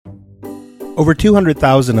Over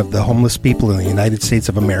 200,000 of the homeless people in the United States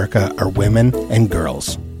of America are women and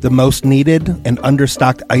girls. The most needed and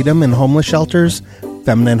understocked item in homeless shelters,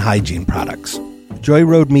 feminine hygiene products. Joy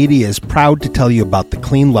Road Media is proud to tell you about the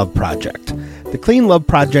Clean Love Project. The Clean Love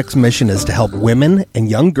Project's mission is to help women and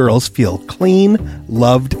young girls feel clean,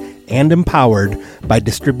 loved, and empowered by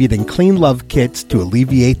distributing Clean Love kits to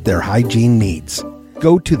alleviate their hygiene needs.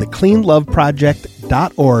 Go to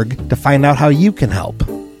thecleanloveproject.org to find out how you can help.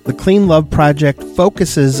 The Clean Love Project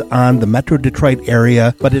focuses on the Metro Detroit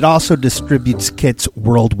area, but it also distributes kits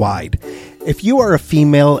worldwide. If you are a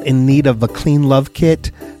female in need of a Clean Love kit,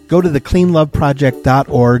 go to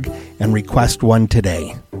thecleanloveproject.org and request one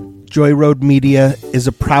today. Joy Road Media is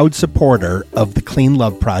a proud supporter of the Clean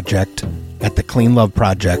Love Project at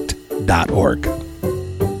thecleanloveproject.org.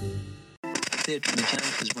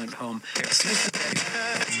 Went home.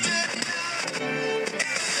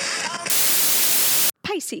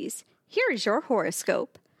 Pisces, here is your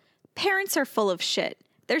horoscope. Parents are full of shit.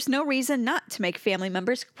 There's no reason not to make family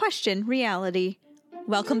members question reality.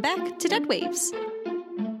 Welcome back to Dead Waves.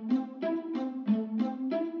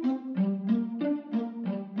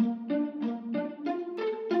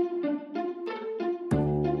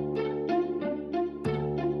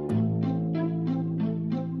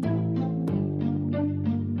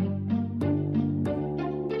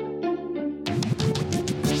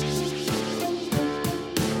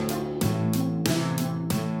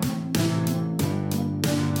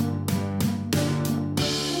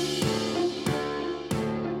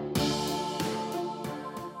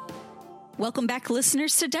 Welcome back,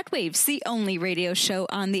 listeners, to Dead Waves, the only radio show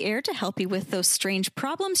on the air to help you with those strange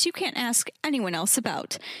problems you can't ask anyone else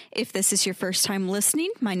about. If this is your first time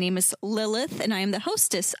listening, my name is Lilith, and I am the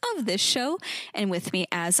hostess of this show. And with me,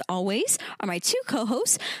 as always, are my two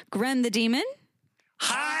co-hosts, Gren the Demon.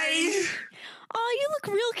 Hi! Oh, you look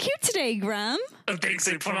real cute today, Grem. Thanks,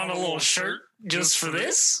 I put on a little shirt just for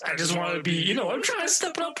this. I just want to be, I'm trying to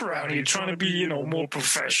step it up around here, trying to be, more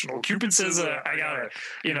professional. Cupid says I gotta,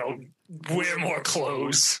 wear more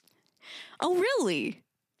clothes. Oh, really?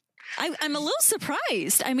 I'm a little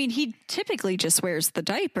surprised. I mean, he typically just wears the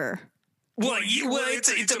diaper. Well,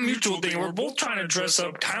 it's a mutual thing. We're both trying to dress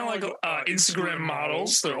up kind of like Instagram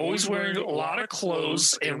models. They're always wearing a lot of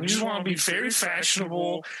clothes, and we just want to be very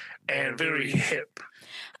fashionable and very hip.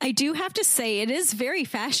 I do have to say, it is very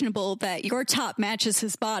fashionable that your top matches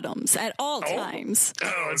his bottoms at all times.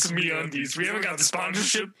 Oh, it's MeUndies. We haven't got the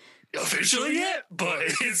sponsorship officially yet, but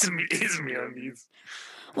it's MeUndies.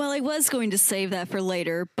 Well, I was going to save that for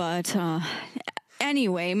later, but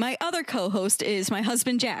anyway, my other co-host is my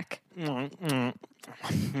husband, Jack. Jack.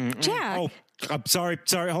 Oh, I'm sorry,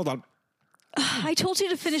 hold on. I told you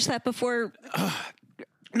to finish that before...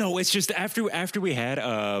 No, it's just after we had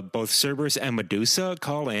both Cerberus and Medusa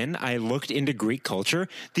call in, I looked into Greek culture.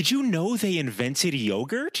 Did you know they invented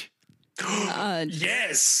yogurt?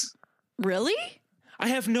 Yes. Really? I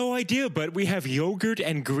have no idea, but we have yogurt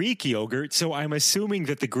and Greek yogurt, so I'm assuming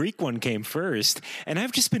that the Greek one came first. And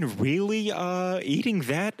I've just been really eating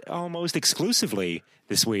that almost exclusively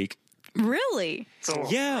this week. Really?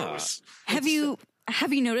 Yeah. Gross.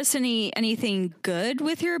 Have you noticed anything good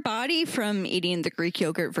with your body from eating the Greek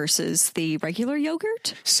yogurt versus the regular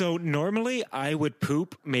yogurt? So normally I would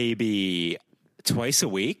poop maybe twice a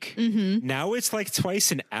week. Mm-hmm. Now it's like twice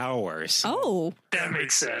an hour. So. Oh. That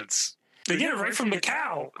makes sense. They get it right from the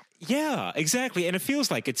cow. Yeah, exactly. And it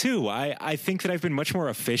feels like it too. I think that I've been much more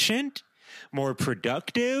efficient, more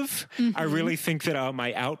productive. Mm-hmm. I really think that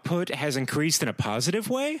my output has increased in a positive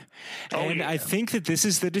way. And I think that this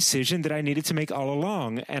is the decision that I needed to make all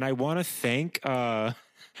along. And I want to thank... I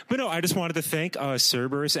just wanted to thank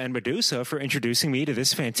Cerberus and Medusa for introducing me to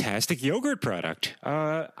this fantastic yogurt product.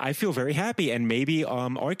 I feel very happy, and maybe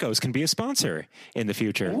Oikos can be a sponsor in the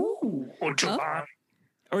future. Ooh, or Chobani. Oh.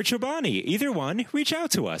 Or Chobani. Either one, reach out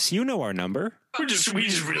to us. You know our number. We just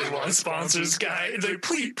really want sponsors, guys. Like,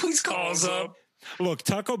 please call us up. Look,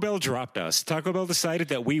 Taco Bell dropped us. Taco Bell decided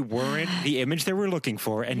that we weren't the image they were looking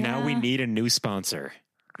for, and now we need a new sponsor.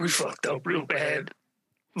 We fucked up real bad.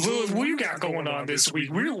 Lilith, what you got going on this week?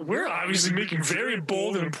 We're obviously making very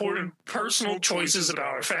bold and important personal choices about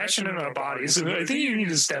our fashion and our bodies, and I think you need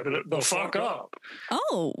to step it the fuck up.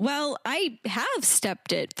 Oh, well, I have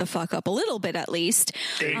stepped it the fuck up a little bit, at least.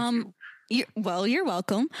 Thank you. You're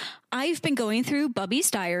welcome. I've been going through Bubby's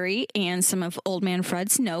diary and some of Old Man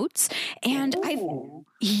Fred's notes, and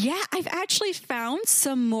I've actually found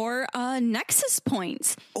some more nexus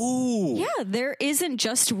points. Oh, yeah, there isn't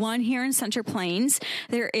just one here in Center Plains.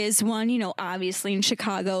 There is one, obviously in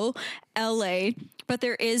Chicago, LA, but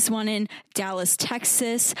there is one in Dallas,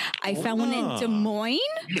 Texas. I found one in Des Moines.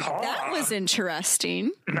 Yeah. That was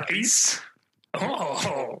interesting. Nice.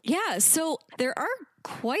 Oh. Yeah, so there are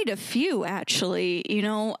quite a few, actually. You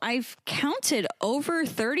know, I've counted over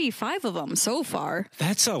 35 of them so far.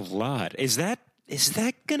 That's a lot. Is that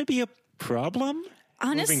going to be a problem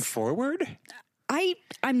moving forward?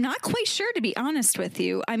 I'm not quite sure, to be honest with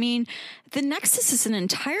you. I mean, the Nexus is an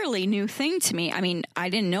entirely new thing to me. I mean, I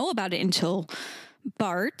didn't know about it until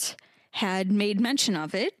Bart had made mention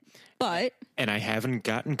of it, but... And I haven't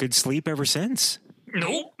gotten good sleep ever since.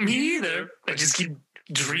 Nope, me either. I just keep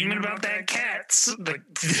dreaming about that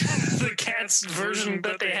the Cats version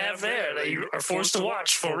that they have there that you are forced to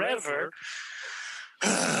watch forever.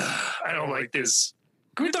 I don't like this.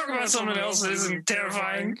 Can we talk about something else that isn't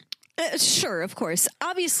terrifying? Sure, of course.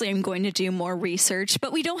 Obviously, I'm going to do more research,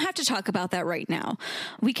 but we don't have to talk about that right now.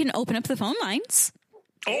 We can open up the phone lines.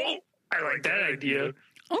 Oh, I like that idea.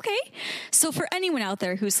 Okay. So for anyone out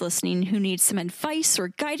there who's listening who needs some advice or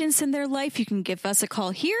guidance in their life, you can give us a call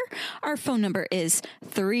here. Our phone number is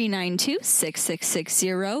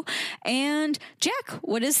 392-6660. And Jack,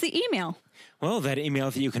 what is the email? Well, that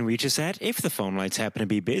email that you can reach us at, if the phone lines happen to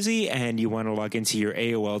be busy and you want to log into your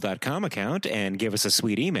AOL.com account and give us a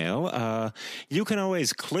sweet email, you can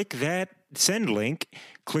always click that send link,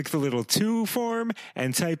 click the little to form,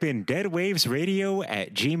 and type in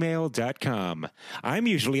deadwavesradio@gmail.com. I'm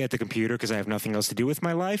usually at the computer because I have nothing else to do with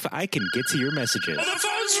my life. I can get to your messages. Oh, the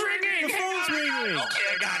phone's ringing! The phone's ringing! Okay,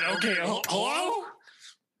 I got it. Okay, hello?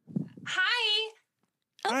 Hi.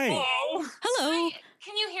 Hi. Hello? Hello. Hi.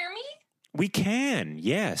 Can you hear me? We can,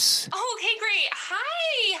 yes. Oh, okay, great.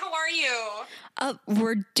 Hi. How are you?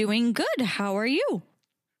 We're doing good. How are you?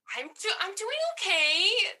 I'm doing okay.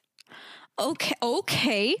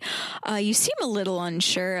 Okay. You seem a little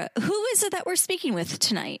unsure. Who is it that we're speaking with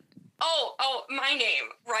tonight? Oh, my name.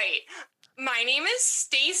 Right. My name is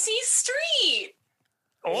Stacy Street.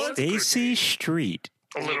 Oh, that's Stacy Street.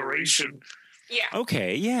 alliteration. Yeah.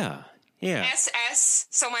 Okay, yeah. SS.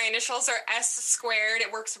 So my initials are S squared.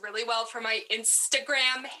 It works really well for my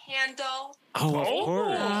Instagram handle. Oh, of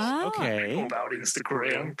course. Oh. Okay. I know about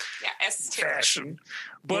Instagram Yeah, S2. fashion.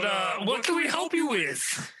 But what can we help you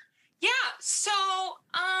with? Yeah, so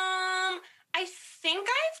I think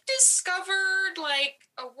I've discovered like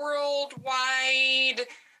a worldwide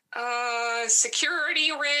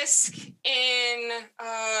security risk in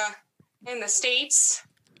the States.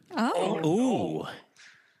 Oh. Ooh.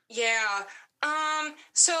 Yeah.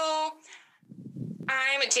 So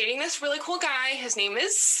I'm dating this really cool guy. His name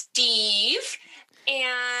is Steve.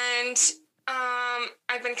 And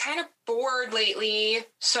I've been kind of bored lately.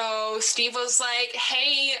 So Steve was like,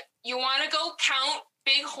 hey, you want to go count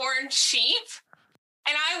bighorn sheep?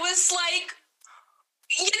 And I was like,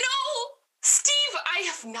 Steve, I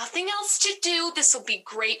have nothing else to do. This will be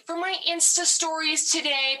great for my Insta stories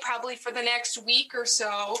today, probably for the next week or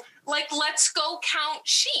so. Like, let's go count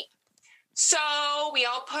sheep. So we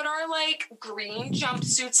all put our green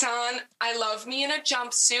jumpsuits on. I love me in a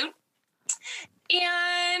jumpsuit.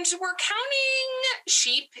 And we're counting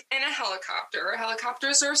sheep in a helicopter.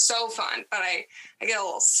 Helicopters are so fun, but I get a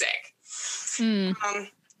little sick. And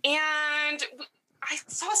I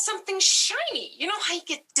saw something shiny. You know how you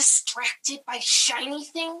get distracted by shiny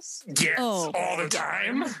things? Yes, Oh. all the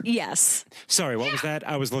time. Yes. Sorry, what was that?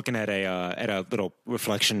 I was looking at a little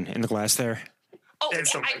reflection in the glass there. Oh,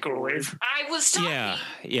 It's a microwave. I was talking.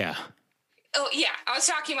 Yeah. Oh, yeah. I was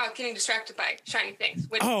talking about getting distracted by shiny things.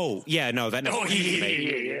 Oh, yeah, no, that never Oh, happened to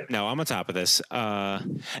me. yeah. No, I'm on top of this.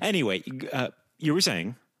 Anyway, you were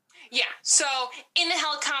saying? Yeah. So in the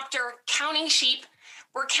helicopter, counting sheep.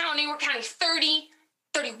 We're counting 30,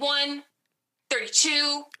 31,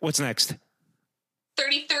 32, What's next?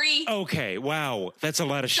 33, Okay, wow, that's a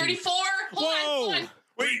lot of sheep. 34. Hold on.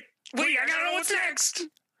 Wait, I gotta know what's next.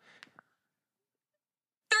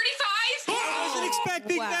 35. I wasn't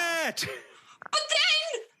expecting Wow. that. But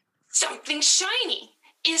then something shiny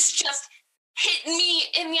is just hitting me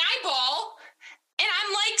in the eyeball. And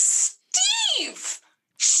I'm like, Steve,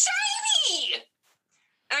 shiny.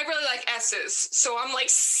 And I really like S's. So I'm like,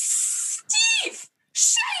 Steve,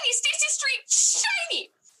 shiny, Stacy Street,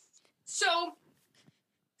 shiny. So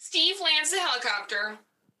Steve lands the helicopter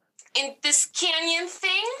in this canyon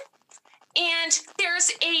thing. And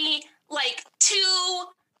there's a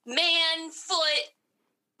 2-man-foot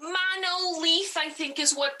monolith, I think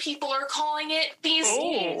is what people are calling it these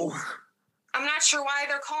days. Oh, I'm not sure why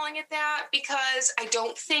they're calling it that because I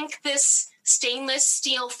don't think this stainless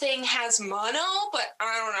steel thing has mono, but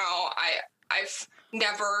I don't know. I've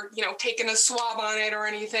never, taken a swab on it or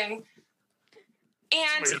anything. And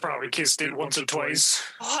Somebody's probably kissed it once or twice.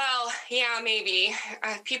 well, yeah, maybe.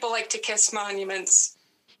 People like to kiss monuments.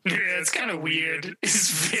 Yeah, it's kind of weird. It's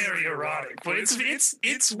very erotic, but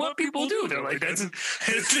it's what people do. They're like,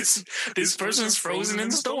 this person's frozen in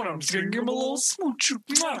stone. I'm just gonna give him a little smooch.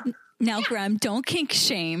 Mwah. Now, Graham, don't kink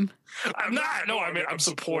shame. I'm not. No, I mean I'm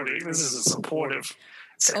supporting. This is a supportive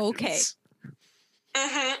sentence. Okay.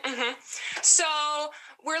 So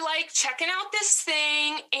we're like checking out this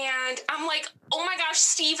thing, and I'm like, oh my gosh,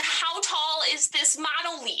 Steve, how tall is this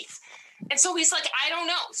monolith? And so he's like, I don't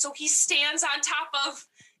know. So he stands on top of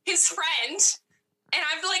his friend, and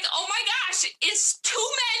I'm like, oh my gosh, it's 2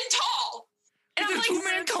 men tall. And I'm Is like, a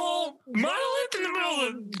 2-man tall monolith in the middle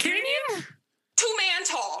of the canyon? 2-man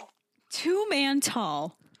tall. 2-man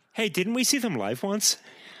tall. Hey, didn't we see them live once?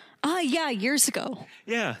 Yeah, years ago.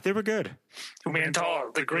 Yeah, they were good. 2-man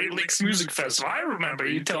tall, the Great Lakes Music Festival. I remember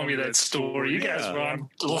you telling me that story. You guys were on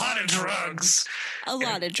a lot of drugs, A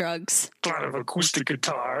lot of drugs. a lot of acoustic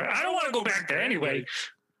guitar. I don't want to go back there anyway.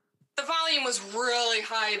 The volume was really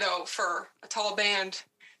high, though, for a tall band.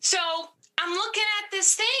 So I'm looking at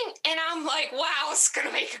this thing, and I'm like, wow, it's going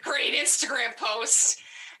to make a great Instagram post.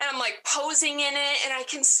 And I'm like posing in it, and I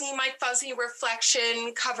can see my fuzzy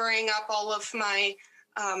reflection covering up all of my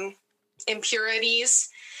impurities.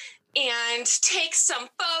 And take some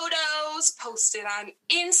photos, post it on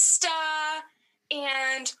Insta,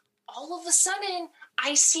 and all of a sudden,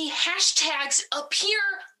 I see hashtags appear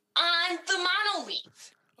on the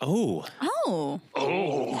monolith. Oh. Oh.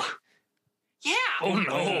 Oh. Yeah. Oh,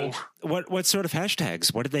 no. What sort of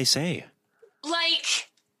hashtags? What did they say? Like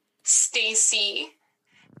Stacy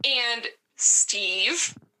and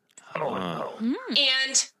Steve Oh, no.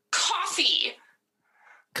 and coffee.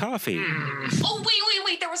 Coffee. Oh,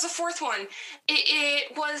 wait. There was a fourth one.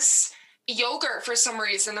 It was yogurt for some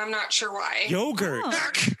reason. I'm not sure why. Yogurt. Oh.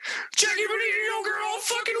 Jackie, been eating yogurt all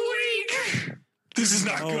fucking week. This is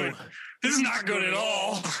not good. This is not good at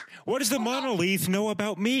all. What does the monolith know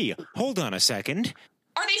about me? Hold on a second.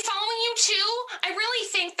 Are they following you too? I really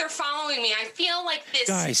think they're following me. I feel like this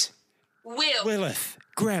Guys, will. Lilith,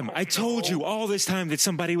 Graham, I told you all this time that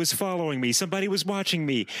somebody was following me, somebody was watching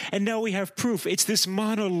me, and now we have proof. It's this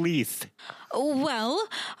monolith. Well,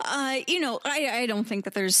 I don't think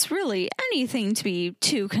that there's really anything to be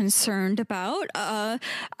too concerned about. I'm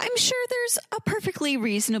sure there's a perfectly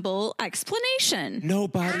reasonable explanation.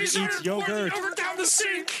 Nobody He eats started pouring the yogurt. yogurt down the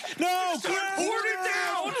sink. No, Start Graham! pouring it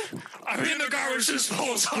down. I'm in the garbage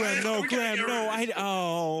disposal. Graham, no, We gotta Graham, get no. rid of it.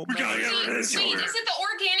 Oh. We gotta get rid of this Wait, yogurt. is it the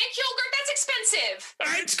organic yogurt? That's expensive.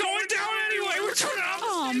 It's going down anyway. We're turning off.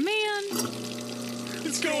 Oh, man.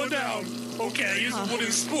 It's going down. Okay, I use a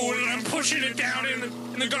wooden spoon and I'm pushing it down in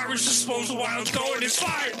the garbage disposal while it's going. It's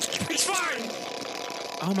fine. It's fine.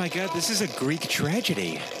 Oh my God, this is a Greek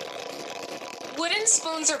tragedy. Wooden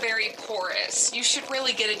spoons are very porous. You should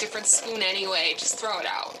really get a different spoon anyway. Just throw it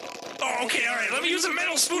out. Oh, okay, all right. Let me use a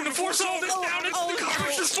metal spoon to force all this down into the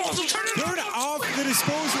garbage disposal. Turn it Turn off the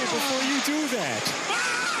disposal before you do that.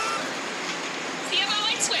 The other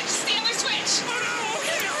light switch. It's the other switch. Oh, no.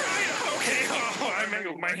 Okay, all right. Okay. Oh, I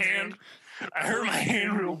mangled my hand. I hurt my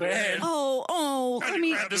hand real bad. Oh, I let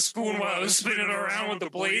me... grabbed the spoon while I was spinning around with the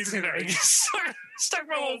blades, and I just stuck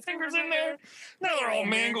my little fingers in there. Now they're all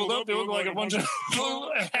mangled up. They look like a bunch of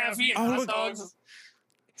half-eaten hot look. dogs.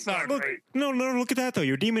 It's not Look, great. no, look at that though.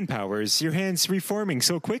 Your demon powers, your hands reforming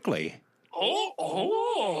so quickly.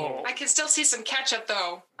 Oh. I can still see some ketchup,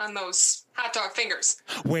 though, on those hot dog fingers.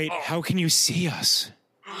 Wait, how can you see us?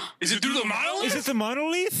 Is it through the monolith? Is it the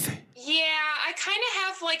monolith? Yeah, I kind of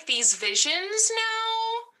have, like, these visions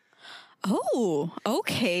now. Oh,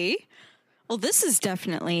 okay. Well, this is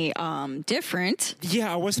definitely different.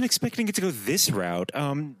 Yeah, I wasn't expecting it to go this route.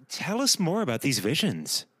 Tell us more about these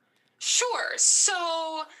visions. Sure.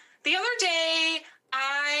 So the other day,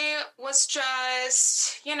 I was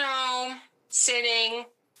just, sitting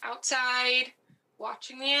outside,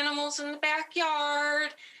 watching the animals in the backyard.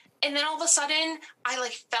 And then all of a sudden, I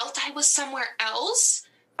felt I was somewhere else,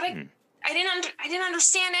 but I didn't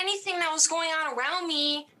understand anything that was going on around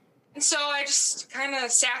me. And so I just kind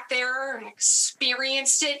of sat there and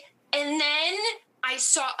experienced it. And then I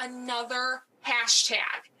saw another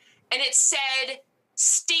hashtag, and it said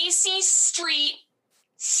Stacy Street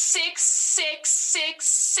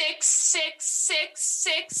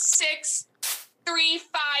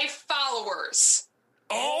 666666635 followers.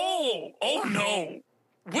 Oh no.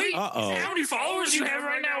 Wait, Uh-oh. is that how many followers you have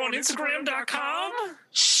right now on Instagram.com?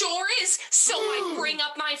 Sure is. So I bring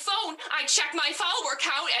up my phone, I check my follower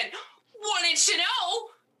count, and wanted to know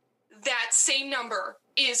that same number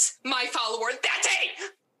is my follower that day.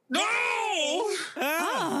 No!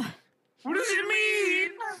 Ah, What does it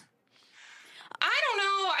mean? I don't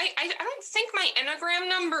know. I don't think my Enneagram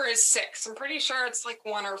number is 6. I'm pretty sure it's like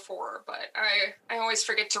 1 or 4, but I always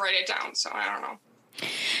forget to write it down, so I don't know.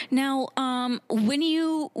 Now, when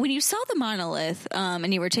you saw the monolith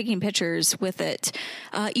and you were taking pictures with it,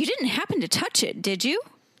 you didn't happen to touch it, did you?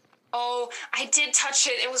 Oh, I did touch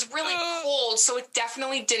it. It was really cold, so it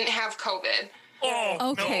definitely didn't have COVID.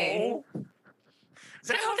 Oh, Okay. no. Is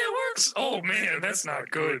that how that works? Oh, man, that's not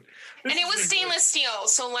good. And it was stainless steel,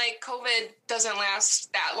 so, like, COVID doesn't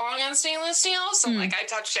last that long on stainless steel, so, like, I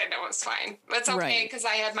touched it and it was fine. That's okay, Right. because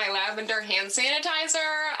I had my lavender hand sanitizer.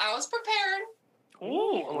 I was prepared.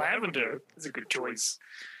 Oh, lavender is a good choice.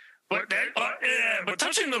 But but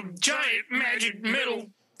touching the giant magic metal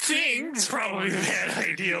thing is probably a bad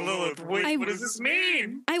idea, Lilith. Wait, what does this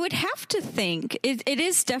mean? I would have to think it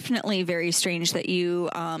is definitely very strange that you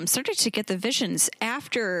started to get the visions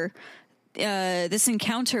after this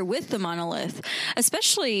encounter with the monolith,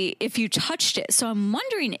 especially if you touched it. So I'm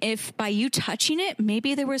wondering if by you touching it,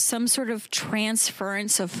 maybe there was some sort of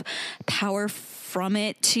transference of power from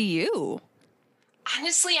it to you.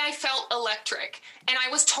 Honestly, I felt electric, and I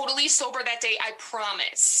was totally sober that day, I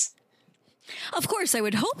promise. Of course, I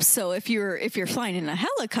would hope so if you're flying in a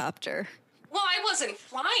helicopter. Well, I wasn't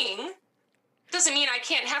flying. Doesn't mean I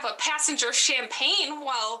can't have a passenger champagne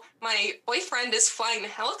while my boyfriend is flying the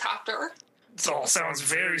helicopter. This all sounds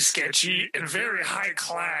very sketchy and very high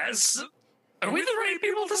class. Are we the right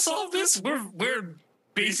people to solve this? We're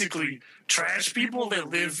basically trash people that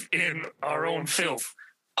live in our own filth.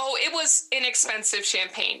 Oh, it was inexpensive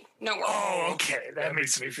champagne. No worries. Oh, okay. That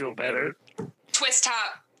makes me feel better. Twist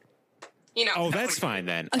top. You know. Oh, that's fine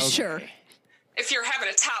then. Okay. Sure. If you're having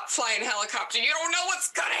a top flying helicopter, you don't know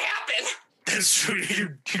what's gonna happen. That's true.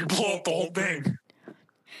 You blow up the whole thing.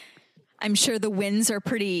 I'm sure the winds are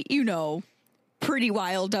pretty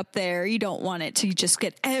wild up there. You don't want it to just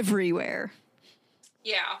get everywhere.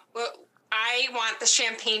 Yeah. Well, I want the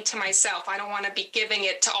champagne to myself. I don't want to be giving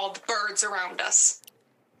it to all the birds around us.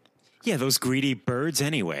 Yeah, those greedy birds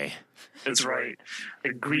anyway. That's right.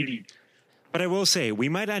 They're greedy. But I will say, we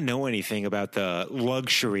might not know anything about the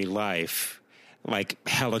luxury life, like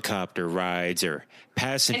helicopter rides or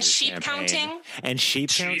passenger And sheep champagne. counting? And sheep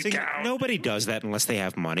Sheep counting? count. Nobody does that unless they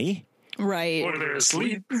have money. Right. Or they're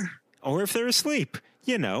asleep. Or if they're asleep.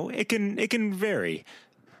 You know, it can vary.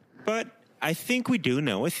 But I think we do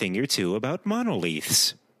know a thing or two about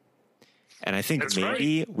monoliths. And I think That's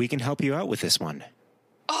maybe we can help you out with this one.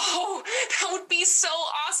 Oh, that would be so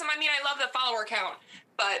awesome. I mean, I love the follower count,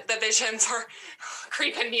 but the visions are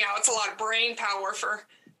creeping me out. It's a lot of brain power for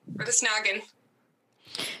this noggin.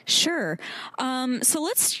 Sure. So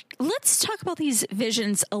let's talk about these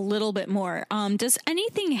visions a little bit more. Does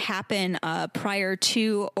anything happen prior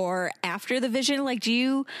to or after the vision? Like, do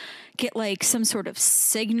you get like some sort of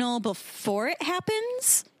signal before it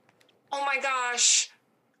happens? Oh my gosh.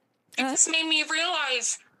 It just made me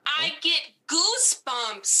realize I get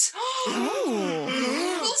goosebumps.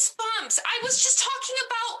 Goosebumps. I was just talking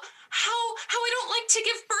about how I don't like to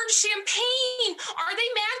give birds champagne. Are they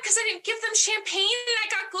mad because I didn't give them champagne and I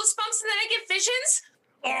got goosebumps and then I get visions?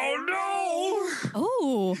 Oh, no.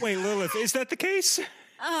 Oh, Wait, Lilith, is that the case?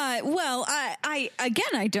 well,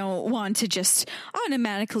 I don't want to just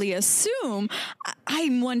automatically assume.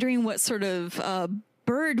 I'm wondering what sort of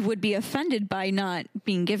bird would be offended by not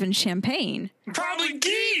being given champagne. Probably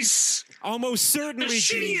geese. Almost The certainly.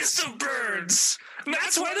 shittiest of birds. And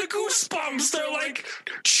that's why the goosebumps, they're like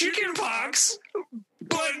chicken pox,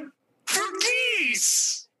 but for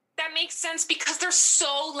geese. That makes sense because they're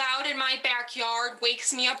so loud in my backyard,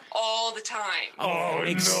 wakes me up all the time. Oh,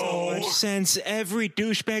 Makes so much sense. Every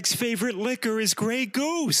douchebag's favorite liquor is Grey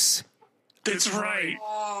Goose. That's right.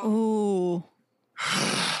 Ooh.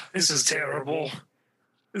 This is terrible.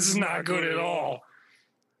 This is not good at all.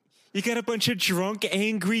 You got a bunch of drunk,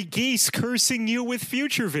 angry geese cursing you with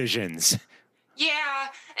future visions. Yeah,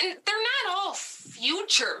 and they're not all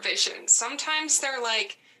future visions. Sometimes they're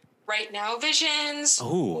like right now visions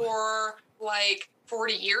Ooh. or like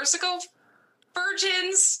 40 years ago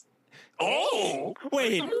virgins. Oh,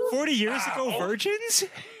 Wait, 40 years ago, Wow. virgins?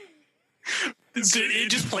 it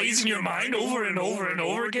just plays in your mind over and over and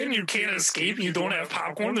over again. You can't escape. You don't have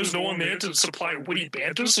popcorn. There's no one there to supply witty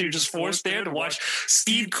banter, so you're just forced there to watch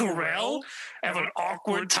Steve Carell have an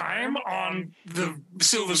awkward time on the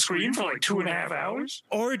silver screen for like 2.5 hours.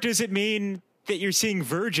 Or does it mean that you're seeing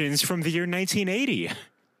virgins from the year 1980?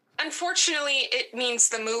 Unfortunately, it means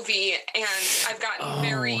the movie, and I've gotten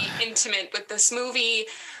very intimate with this movie.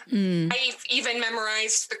 I've even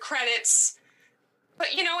memorized the credits.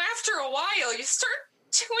 But, you know, after a while, you start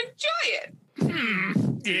to enjoy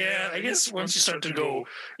it. Yeah, I guess once you start to go,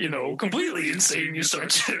 completely insane, you start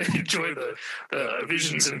to enjoy the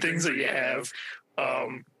visions and things that you have.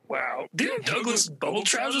 Wow. Didn't Douglas Bubble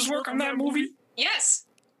Trousers work on that movie? Yes.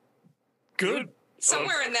 Good.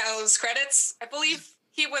 Somewhere in those credits, I believe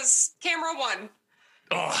he was camera one.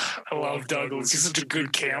 Oh, I love Douglas. He's such a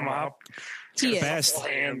good cam op. He is.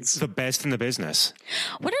 The best in the business.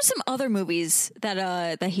 What are some other movies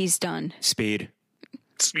that he's done? Speed.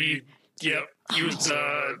 Yep.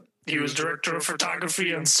 He was director of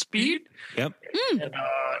photography on Speed. Yep. And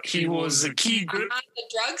he was a key On the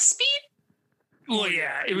drug Speed? Well,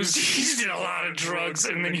 yeah, he did a lot of drugs,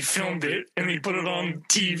 and then he filmed it, and he put it on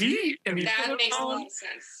TV, and he That put it makes a on. lot of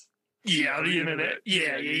sense. Yeah, the internet.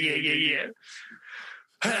 Yeah.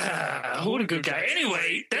 What a good guy.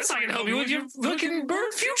 Anyway, that's not gonna help you with your fucking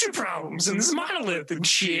bird future problems and this monolith and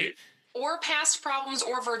shit. Or past problems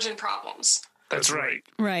or virgin problems. That's right.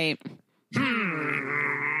 Right. We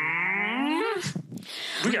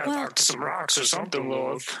gotta talk to some rocks or something,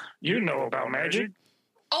 Lilith. You know about magic.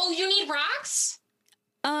 Oh, you need rocks?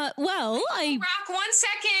 Well, Rock, 1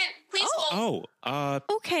 second. Please hold.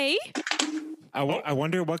 okay. I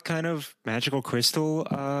wonder what kind of magical crystal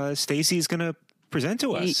Stacy's going to present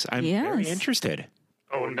to us. I'm very interested.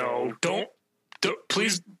 Oh no! Don't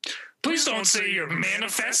please don't say you're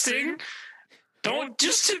manifesting. Don't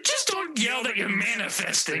yell that you're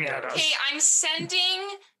manifesting at us. Okay, I'm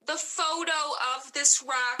sending the photo of this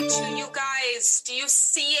rock to you guys. Do you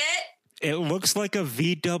see it? It looks like a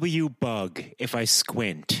VW bug if I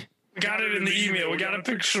squint. We got it in the email. We got a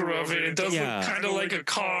picture of it. It does look kind of like a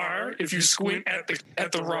car if you squint at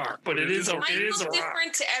the rock, but it is a rock. It look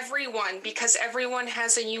different to everyone because everyone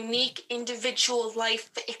has a unique individual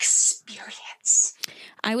life experience.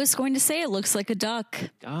 I was going to say it looks like a duck.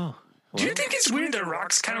 Oh. Do you think it's weird that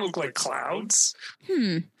rocks kind of look like clouds?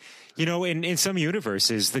 You know, in some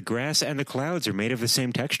universes, the grass and the clouds are made of the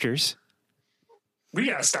same textures. We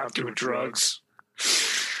gotta stop doing drugs.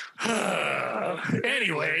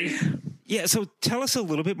 Anyway. Yeah, so tell us a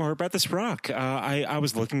little bit more about this rock. I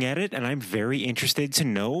was looking at it, and I'm very interested to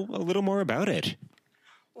know a little more about it.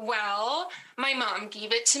 Well, my mom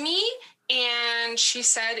gave it to me, and she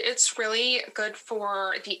said it's really good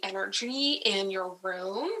for the energy in your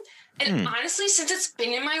room. And honestly, since it's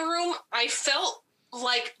been in my room, I felt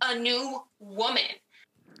like a new woman.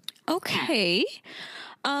 Okay.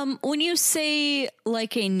 When you say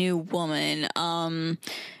like a new woman,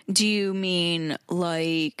 do you mean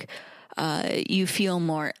like you feel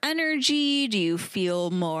more energy? Do you feel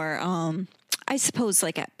more, I suppose,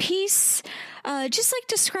 like at peace? Just like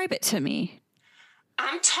describe it to me.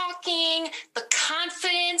 I'm talking the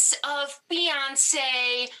confidence of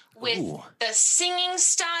Beyonce with the singing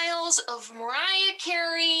styles of Mariah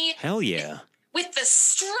Carey. Hell yeah. With the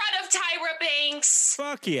strut of Tyra Banks.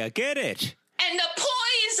 Fuck yeah, get it. And the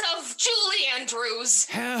poise of Julie Andrews.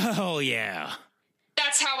 Hell yeah.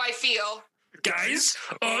 That's how I feel. Guys,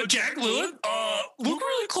 Jack, Lilith, look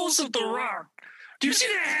really close at the rock. Do you see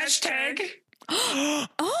the hashtag?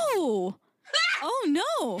 Oh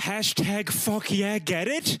no. Hashtag fuck yeah, get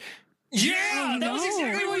it? Yeah, that was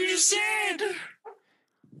exactly what you said.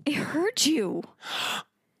 I heard you.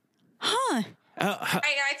 Huh.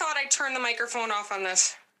 I thought I'd turn the microphone off on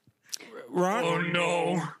this. Rock? Oh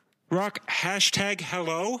no. Rock, hashtag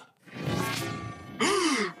hello?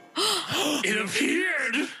 It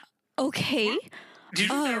appeared. Okay. Do you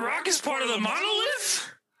think that rock is part of the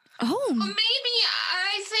monolith? Oh. Maybe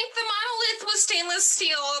I think the monolith was stainless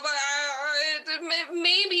steel, but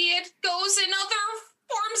maybe it goes in other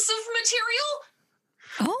forms of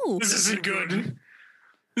material. Oh. This isn't good.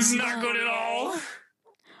 This is not good at all.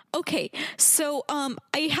 Okay, so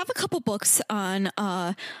I have a couple books on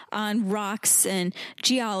rocks and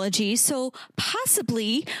geology, so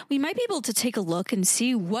possibly we might be able to take a look and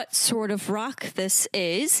see what sort of rock this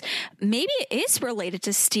is. Maybe it is related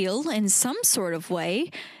to steel in some sort of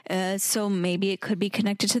way, so maybe it could be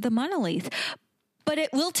connected to the monolith. But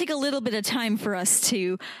it will take a little bit of time for us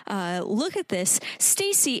to look at this.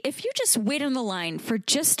 Stacy, if you just wait on the line for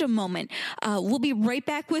just a moment, we'll be right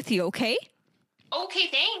back with you, okay? Okay,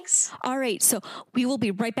 thanks. All right, so we will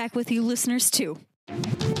be right back with you listeners too.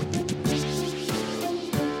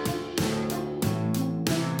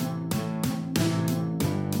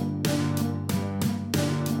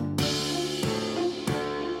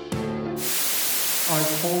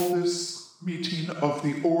 I call this meeting of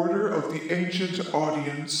the Order of the Ancient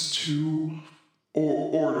Audience to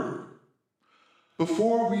order.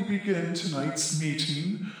 Before we begin tonight's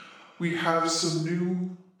meeting, we have some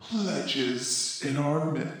new pledges in our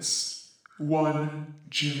midst. One,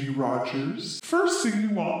 Jimmy Rogers. First thing you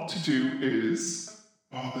want to do is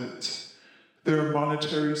Bobbit. Their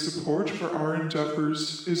monetary support for our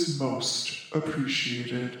endeavors is most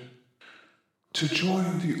appreciated. To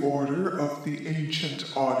join the Order of the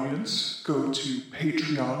Ancient Audience, go to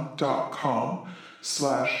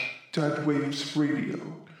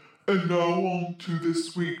patreon.com/deadwavesradio. And now on to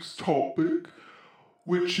this week's topic,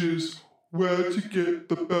 which is where to get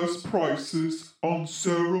the best prices on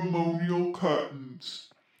ceremonial curtains.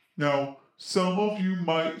 Now, some of you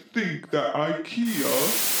might think that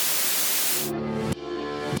IKEA...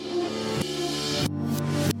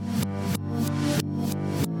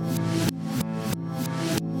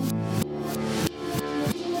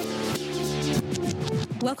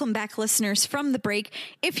 Welcome back, listeners, from the break.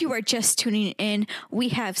 If you are just tuning in, we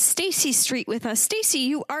have Stacy Street with us. Stacy,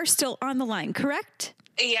 you are still on the line, correct?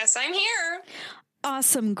 Yes, I'm here.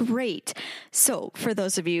 Awesome. Great. So for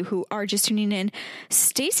those of you who are just tuning in,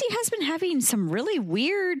 Stacy has been having some really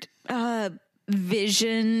weird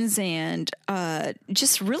visions and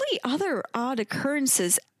just really other odd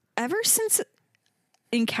occurrences ever since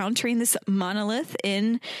encountering this monolith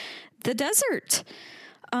in the desert.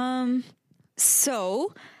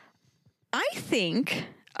 So I think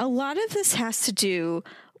a lot of this has to do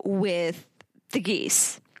with the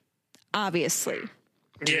geese, obviously.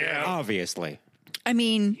 Yeah. Obviously. I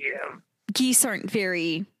mean, Yeah. geese aren't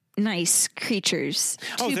very nice creatures.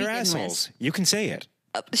 Oh, to they're begin assholes. with. You can say it.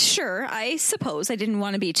 Sure, I suppose. I didn't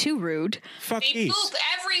want to be too rude. Fuck They geese. poop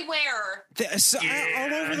everywhere.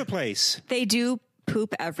 All over the place. They do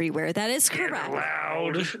poop everywhere. That is They're correct.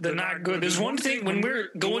 loud. They're not good. There's one thing when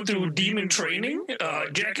we're going through demon training.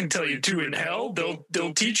 Jack can tell you too. In hell,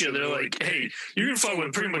 they'll teach you. They're like, hey, you can fuck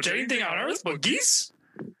with pretty much anything on Earth, but geese.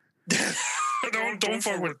 don't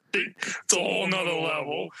fuck with. It's a whole nother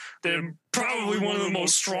level. They're probably one of the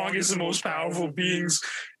most strongest and most powerful beings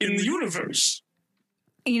in the universe.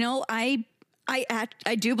 You know, I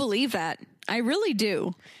do believe that. I really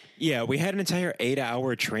do. Yeah, we had an entire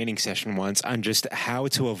 8-hour training session once on just how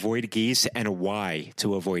to avoid geese and why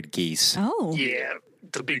to avoid geese. Oh. Yeah,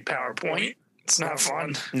 the big PowerPoint. It's not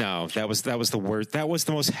fun. No, that was the worst. That was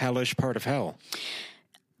the most hellish part of hell.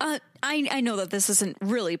 I know that this isn't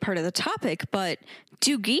really part of the topic, but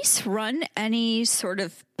do geese run any sort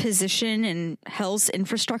of position in hell's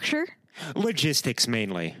infrastructure? Logistics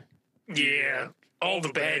mainly. Yeah, all the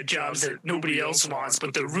bad jobs that nobody else wants,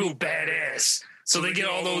 but they're real badass. So they get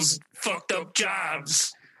all those fucked up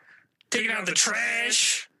jobs. Taking out the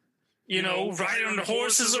trash, riding on the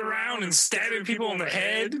horses around and stabbing people in the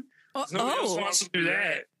head. Nobody else wants to do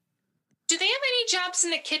that. Do they have any jobs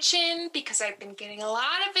in the kitchen? Because I've been getting a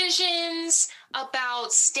lot of visions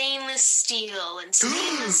about stainless steel and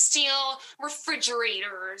stainless steel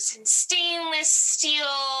refrigerators and stainless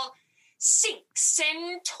steel sinks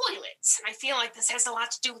and toilets. And I feel like this has a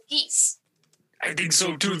lot to do with geese. I think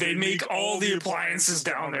so too. They make all the appliances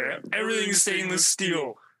down there. Everything's stainless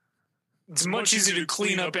steel. It's much easier to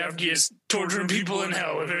clean up after you're torturing people in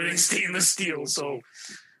hell if everything's stainless steel. So,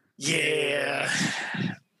 yeah.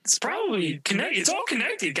 It's probably connected. It's all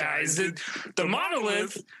connected, guys. The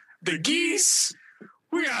monolith, the geese.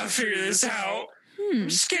 We gotta figure this out. I'm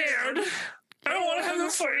scared. I don't want to have to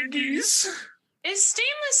fight geese. Is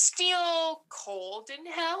stainless steel cold in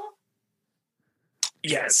hell?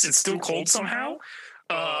 Yes, it's still cold somehow.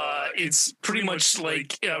 It's pretty much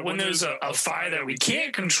like when there's a fire that we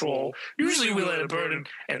can't control, usually we let it burn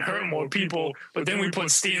and hurt more people, but then we put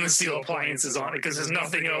stainless steel appliances on it because there's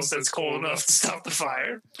nothing else that's cold enough to stop the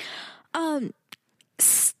fire.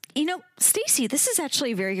 Stacy, this is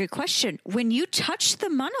actually a very good question. When you touched the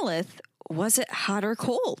monolith, was it hot or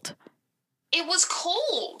cold? It was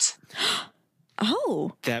cold.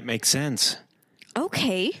 Oh. That makes sense.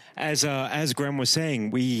 Okay. As Graham was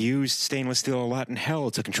saying, we used stainless steel a lot in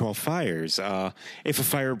hell to control fires. If a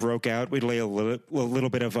fire broke out, we'd lay a little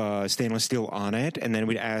bit of stainless steel on it, and then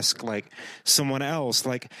we'd ask someone else,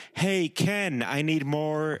 "Hey, Ken, I need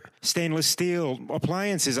more stainless steel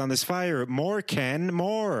appliances on this fire. More, Ken,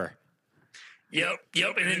 more." Yep.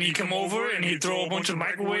 And then he'd come over and he'd throw a bunch of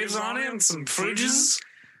microwaves on it and some fridges,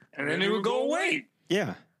 and then it would go away.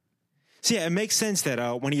 Yeah. So yeah, it makes sense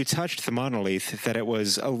that when you touched the monolith, that it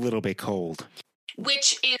was a little bit cold.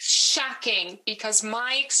 Which is shocking because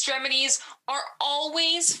my extremities are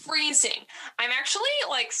always freezing. I'm actually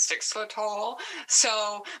 6 foot tall,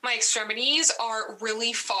 so my extremities are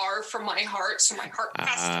really far from my heart, so my heart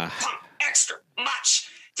has to pump extra much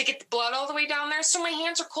to get the blood all the way down there, so my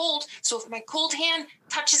hands are cold. So if my cold hand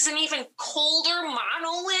touches an even colder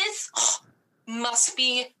monolith, must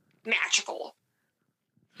be magical.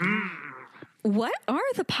 What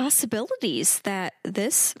are the possibilities that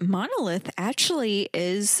this monolith actually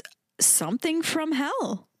is something from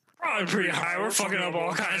hell. Probably pretty high. We're fucking up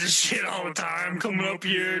all kinds of shit all the time. Coming up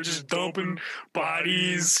here, just dumping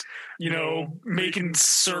bodies, making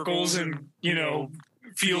circles and,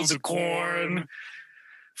 fields of corn,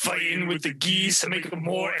 fighting with the geese to make them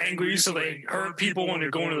more angry so they hurt people when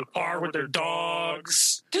they're going to the park with their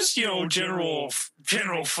dogs. Just, general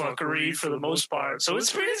fuckery for the most part. So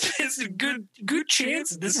it's a good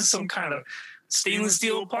chance this is some kind of stainless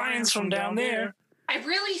steel appliance from down there. I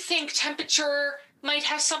really think temperature might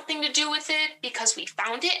have something to do with it because we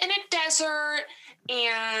found it in a desert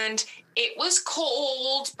and it was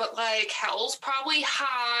cold, but like hell's probably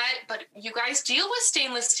hot. But you guys deal with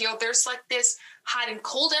stainless steel. There's like this hot and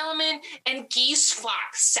cold element, and geese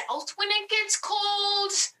flock south when it gets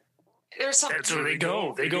cold. There's something. That's where they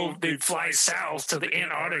go. They fly south to the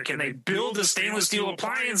Antarctic and they build the stainless steel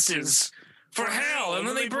appliances for hell, and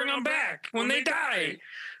then they bring them back when they die.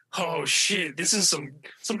 Oh shit! This is some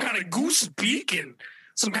kind of goose beacon,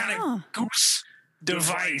 some kind of goose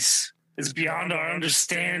device. It's beyond our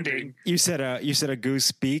understanding. You said a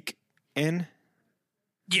goose beak in?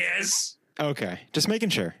 Yes. Okay, just making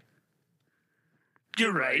sure.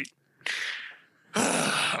 You're right.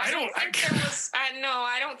 I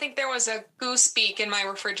don't think there was a goose beak in my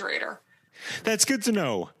refrigerator. That's good to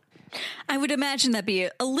know. I would imagine that'd be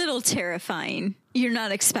a little terrifying. You're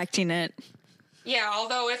not expecting it. Yeah,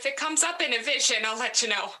 although if it comes up in a vision, I'll let you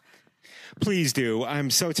know. Please do. I'm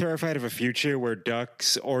so terrified of a future where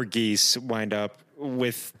ducks or geese wind up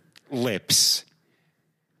with lips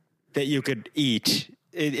that you could eat.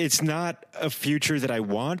 It's not a future that I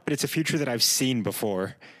want, but it's a future that I've seen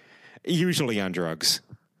before, usually on drugs.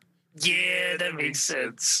 Yeah, that makes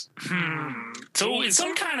sense. So it's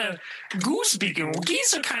some kind of goose beacon. Well,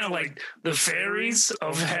 geese are kind of like the fairies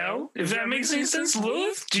of hell, if that makes any sense.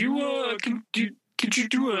 Lilith, could you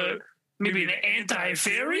do maybe an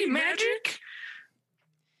anti-fairy magic?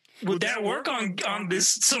 Would that work on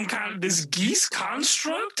this geese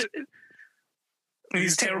construct?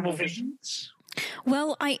 These terrible visions?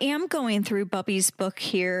 Well, I am going through Bubby's book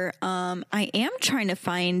here. I am trying to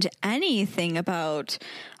find anything about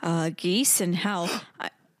geese and hell.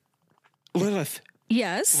 Lilith.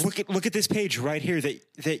 Yes. Look at this page right here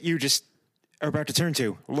that you just are about to turn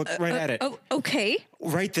to. Look right at it. Oh, okay.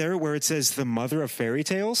 Right there where it says the mother of fairy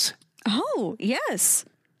tales. Oh, yes.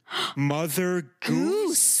 Mother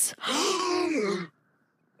Goose. Oh,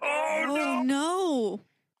 no.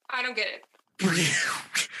 I don't get it.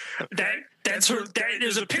 That's her.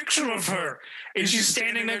 There's a picture of her, and she's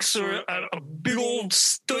standing next to a big old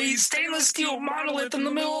stainless steel monolith in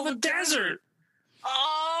the middle of the desert.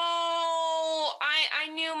 Oh, I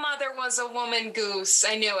knew Mother was a woman goose.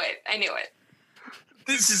 I knew it.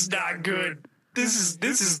 This is not good. This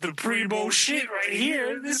is the primo shit right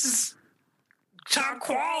here. This is top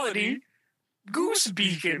quality goose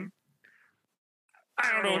beacon.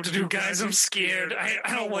 I don't know what to do, guys. I'm scared.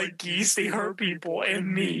 I don't like geese. They hurt people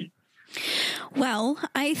and me. Well,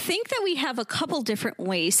 I think that we have a couple different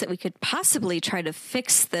ways that we could possibly try to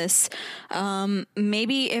fix this.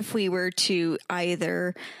 Maybe if we were to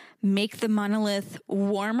either make the monolith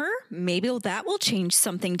warmer, maybe that will change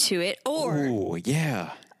something to it. Or,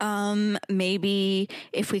 yeah. Maybe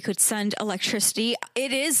if we could send electricity,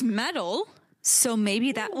 it is metal, so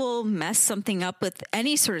maybe that will mess something up with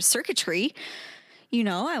any sort of circuitry.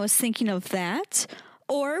 I was thinking of that.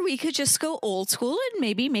 Or we could just go old school and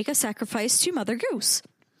maybe make a sacrifice to Mother Goose.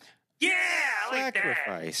 Yeah, I like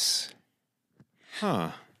sacrifice.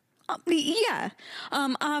 Huh. Yeah.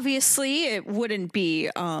 Obviously, it wouldn't be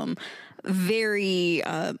very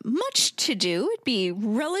much to do. It'd be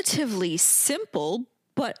relatively simple,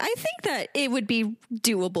 but I think that it would be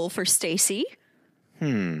doable for Stacy.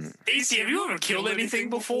 Stacy, have you ever killed anything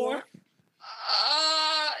before?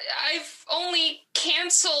 I've only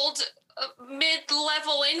canceled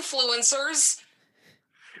mid-level influencers.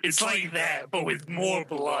 It's like that, but with more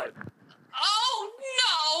blood. Oh,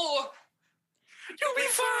 no! You'll be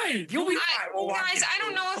fine. Guys, I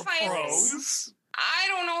don't know if I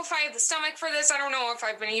have the stomach for this. I don't know if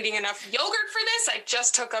I've been eating enough yogurt for this. I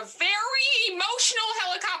just took a very emotional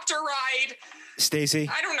helicopter ride. Stacy?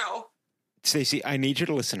 I don't know. Stacy, I need you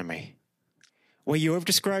to listen to me. What you have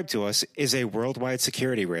described to us is a worldwide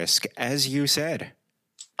security risk, as you said.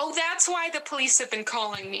 Oh, that's why the police have been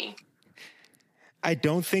calling me. I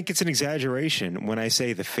don't think it's an exaggeration when I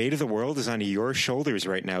say the fate of the world is on your shoulders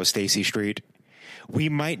right now, Stacy Street. We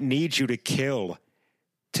might need you to kill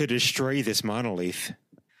to destroy this monolith.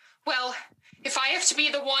 Well, if I have to be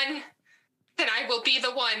the one, then I will be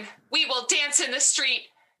the one. We will dance in the street.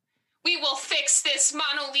 We will fix this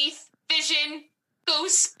monolith vision,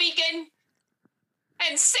 goose beacon,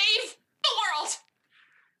 and save the world.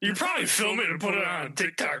 You probably film it and put it on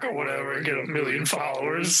TikTok or whatever and get 1 million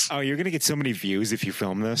followers. Oh, you're going to get so many views if you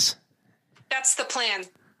film this. That's the plan.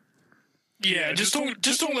 Yeah, just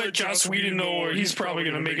don't let Joss Whedon know, or he's probably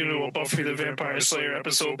going to make it into a Buffy the Vampire Slayer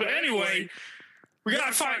episode. But anyway, we got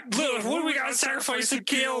to find Lilith. What do we got to sacrifice to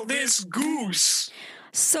kill this goose?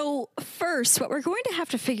 So first, what we're going to have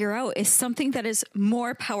to figure out is something that is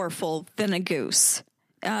more powerful than a goose.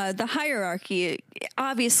 The hierarchy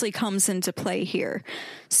obviously comes into play here.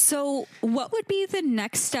 So what would be the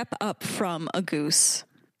next step up from a goose?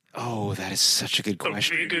 Oh, that is such a good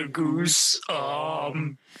question. A bigger goose. Not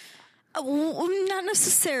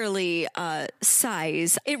necessarily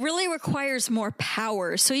size. It really requires more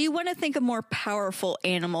power. So you want to think a more powerful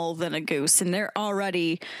animal than a goose, and they're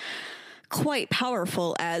already quite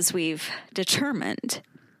powerful, as we've determined.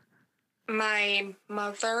 My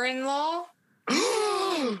mother-in-law?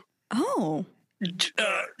 Oh.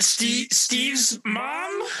 Steve's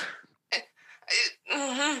mom?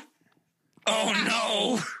 Mm-hmm. Oh,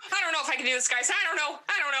 no. I don't know if I can do this, guys. I don't know.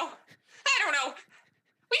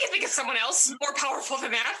 We can think of someone else more powerful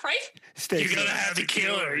than that, right? Stacey. You're going to have to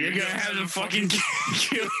kill her. You're going to have to fucking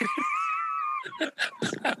kill her.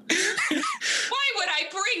 Why would I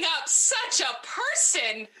bring up such a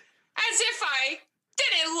person as if I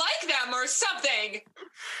didn't like them or something?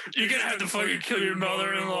 You're going to have to fucking kill your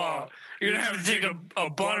mother-in-law. You're going to have to take a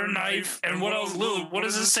butter knife. And what else, Lil? What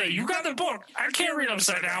does it say? You got the book. I can't read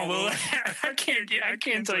upside down, Lil. I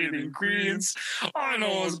can't tell you the ingredients. All I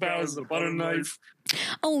know is about is the butter knife.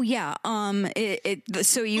 Oh, yeah.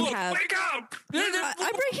 So you Look, have... wake up! I'm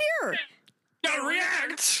right here. You gotta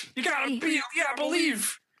react. You gotta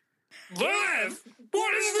believe. Lilith,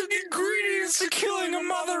 what is the ingredients to killing a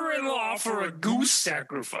mother-in-law for a goose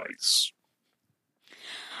sacrifice?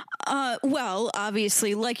 Well,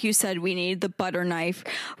 obviously, like you said, we need the butter knife.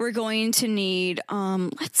 We're going to need,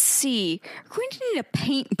 let's see. We're going to need a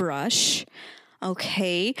paintbrush.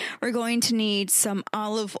 Okay. We're going to need some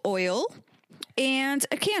olive oil and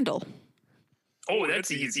a candle. Oh,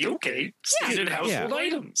 that's easy. Okay. Standard household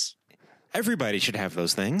items. Everybody should have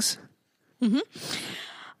those things.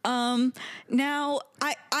 Mm-hmm. Now,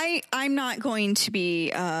 I'm not going to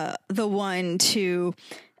be the one to...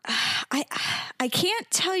 I can't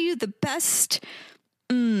tell you the best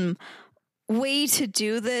way to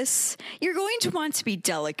do this. You're going to want to be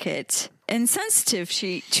delicate and sensitive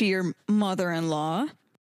to your mother-in-law.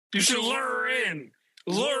 You should lure her in.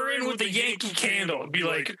 Lure her in with the Yankee candle. Be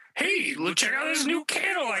like, hey, look, check out this new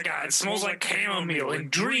candle I got. It smells like chamomile and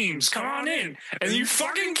dreams. Come on in. And then you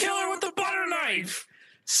fucking kill her with the butter knife.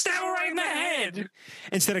 Stab her right in the head.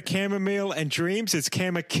 Instead of chamomile and dreams, it's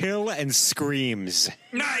kill and screams.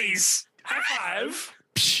 Nice. High five.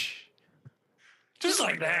 Just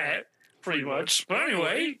like that, pretty much. But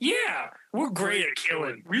anyway, yeah, we're great at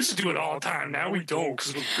killing. We used to do it all the time. Now we don't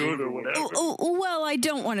because we're good or whatever. Well, I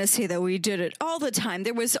don't want to say that we did it all the time.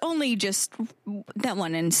 There was only just that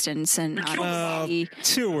one instance, and obviously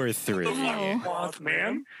 2 or 3. The fucking moth,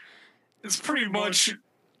 man. It's pretty much...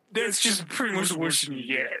 That's just pretty much the worst you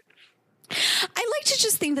get. I like to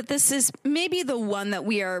just think that this is maybe the one that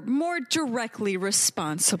we are more directly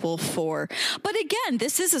responsible for. But again,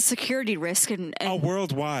 this is a security risk. And a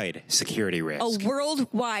worldwide security risk. A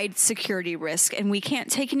worldwide security risk, and we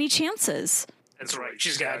can't take any chances. That's right.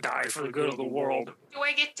 She's got to die for the good of the world. Do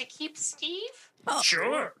I get to keep Steve?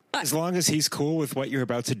 Sure. As long as he's cool with what you're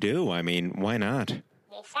about to do. I mean, why not?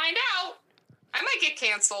 We'll find out. I might get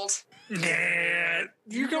canceled. Nah,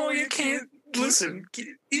 you can't listen.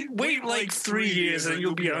 Wait like 3 years and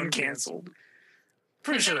you'll be uncanceled.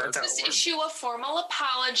 Pretty sure that's how it Just works. issue a formal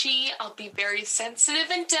apology. I'll be very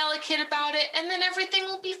sensitive and delicate about it, and then everything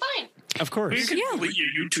will be fine. Of course. You can delete your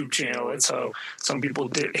YouTube channel. That's how some people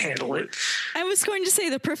did handle it. I was going to say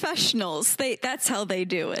the professionals. That's how they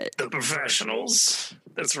do it. The professionals.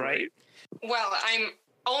 That's right. Well, I'm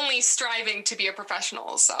only striving to be a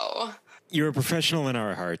professional, so... You're a professional in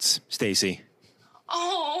our hearts, Stacey.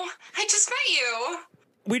 Oh, I just met you.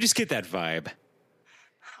 We just get that vibe.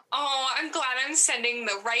 Oh, I'm glad I'm sending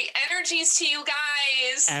the right energies to you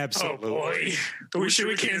guys. Absolutely. Oh, boy. Are we sure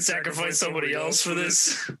we can't sacrifice somebody else for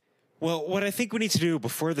this? Well, what I think we need to do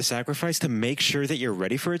before the sacrifice to make sure that you're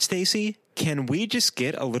ready for it, Stacey, can we just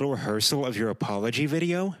get a little rehearsal of your apology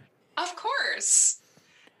video? Of course.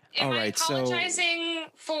 Am All right, I apologizing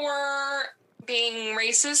for being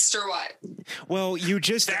racist or what? Well, you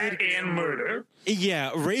just... That and murder.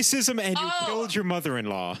 Yeah, racism, and you killed your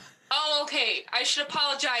mother-in-law. Oh, okay. I should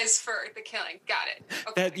apologize for the killing. Got it.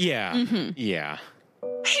 Okay. Yeah. Mm-hmm.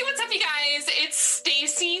 Hey, what's up, you guys? It's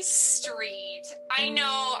Stacey Street. I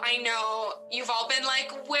know. You've all been like,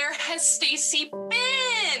 has Stacy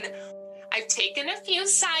been? I've taken a few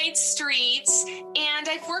side streets, and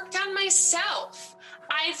I've worked on myself.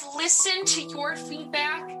 I've listened to your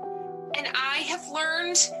feedback, and I have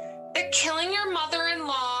learned that killing your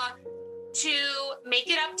mother-in-law to make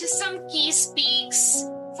it up to some geese beaks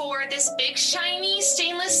for this big shiny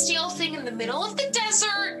stainless steel thing in the middle of the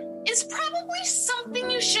desert is probably something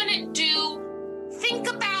you shouldn't do, think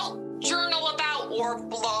about, journal about, or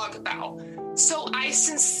blog about. So I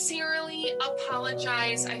sincerely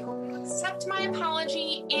apologize. I hope you accept my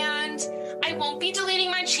apology, and I won't be deleting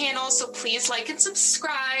my channel, so please like and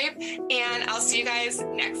subscribe, and I'll see you guys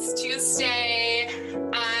next Tuesday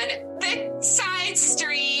on the side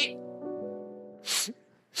street.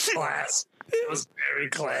 Class. It was very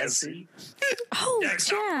classy. Oh, Jack's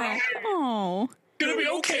Jack. not wrong. Oh. Gonna be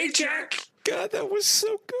okay, Jack. God, that was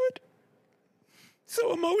so good.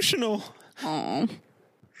 So emotional. Oh.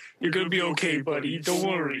 You're gonna be okay, buddy. Don't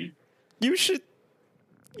worry. You should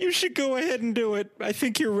go ahead and do it. I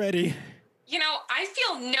think you're ready. You know, I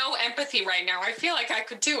feel no empathy right now. I feel like I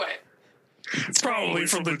could do it. It's probably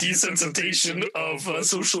from the desensitization of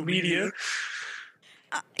social media.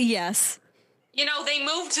 Yes. You know, they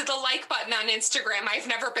moved the like button on Instagram. I've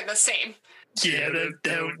never been the same. Yeah,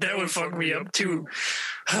 that would fuck me up too.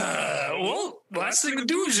 Well, last thing to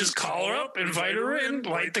do is just call her up, invite her in,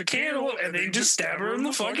 light the candle, and then just stab her in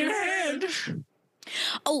the fucking head.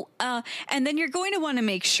 Oh, and then you're going to want to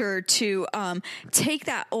make sure to take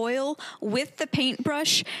that oil with the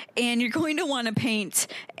paintbrush, and you're going to want to paint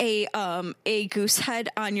a goose head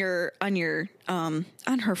on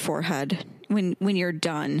her forehead when you're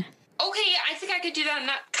done. Okay, I think I could do that. I'm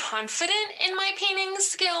not confident in my painting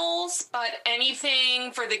skills, but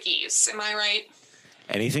anything for the geese. Am I right?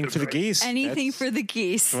 Anything for the geese. Anything That's for the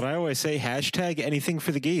geese. what I always say. Hashtag anything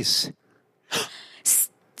for the geese.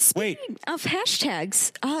 Wait. Of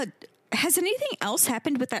hashtags, has anything else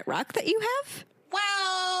happened with that rock that you have?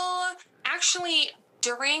 Well, actually,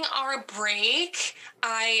 during our break,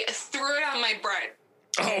 I threw it on my bread.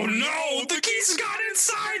 Oh no, the geese got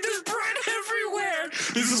inside. There's bread everywhere.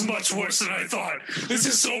 This is much worse than I thought. This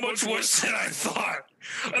is so much worse than I thought.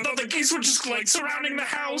 I thought the geese were just like surrounding the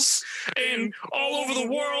house and all over the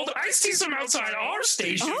world. I see some outside our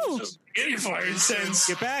station. Oh. Just getting fired since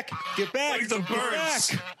Get back. Get back. like the Get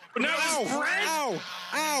birds. back. But now Ow. there's bread Ow.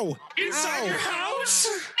 Ow. inside Ow. your house.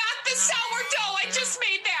 Not the sourdough. I just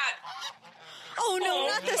made that. Oh no, Oh,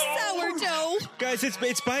 not the no. sourdough. Guys,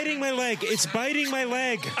 it's biting my leg. It's biting my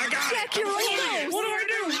leg. I got Jack, it. you're I'm right holding there. it. What do I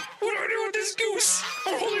do? What do I do with this goose?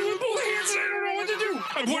 I'm holding it with both hands and I don't know what to do.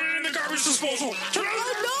 I'm putting it in the garbage disposal. Turn on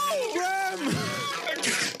the Rem.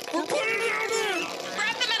 We're putting it down there.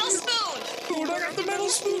 Grab the metal spoon. Dude, I got the metal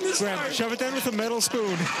spoon this Rem, time. shove it down with a metal spoon.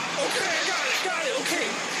 Okay, I got it, okay.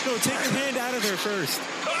 No, take your hand out of there first.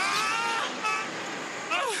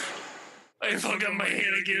 I fucked up my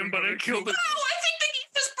hand again, but I killed it. Oh, I think the geese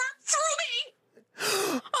just burnt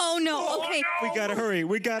through me. Oh no. Okay, Oh, We gotta hurry.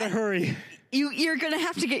 We gotta hurry. you're gonna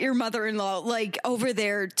have to get your mother-in-law like over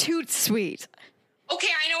there. Toot sweet. Okay,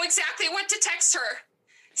 I know exactly what to text her.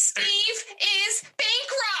 Steve is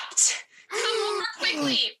bankrupt. Come over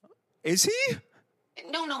quickly. Is he?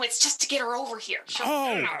 No, it's just to get her over here.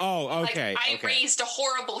 Oh, okay. Like, I okay. raised a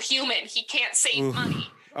horrible human. He can't save money.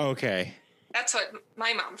 Okay. That's what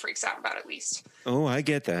my mom freaks out about, at least. Oh, I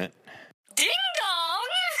get that. Ding dong!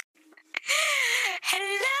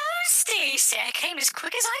 Hello, Stacey. I came as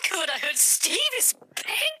quick as I could. I heard Steve is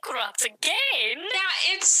bankrupt again.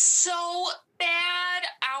 Yeah, it's so bad.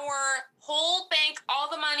 Our whole bank, all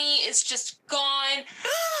the money is just gone.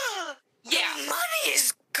 Yeah. The money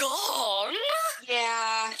is gone.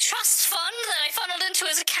 Yeah. Trust fund that I funneled into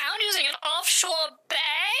his account using an offshore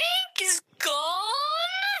bank is gone.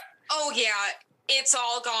 Oh, yeah. It's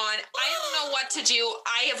all gone. I don't know what to do.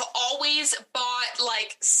 I have always bought,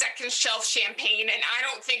 like, second shelf champagne, and I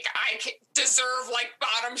don't think I deserve, like,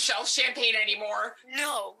 bottom shelf champagne anymore.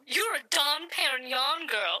 No, you're a Dom Perignon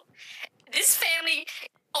girl. This family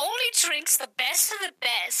only drinks the best of the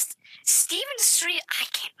best. Stephen Street, I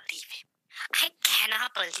can't believe him. I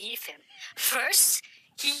cannot believe him. First,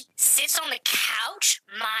 he sits on the couch,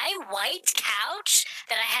 my white couch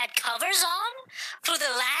that I had covers on for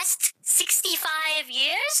the last 65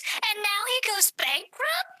 years, and now he goes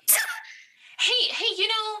bankrupt? Hey, you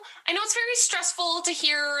know, I know it's very stressful to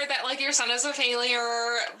hear that, like, your son is a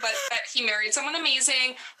failure, but that he married someone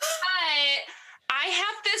amazing, but I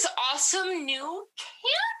have this awesome new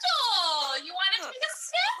candle. You want to take a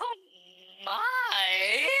sip? Oh,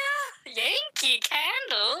 my. Yankee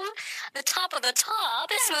candle. The top of the top.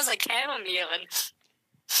 It smells like chamomile and...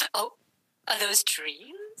 Oh, are those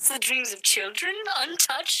dreams? the dreams of children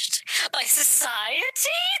untouched by society?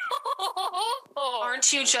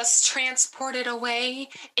 Aren't you just transported away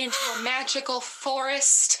into a magical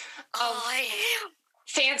forest of I am.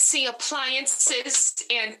 fancy appliances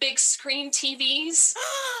and big screen TVs?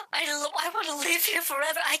 I want to live here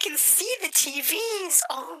forever. I can see the TVs.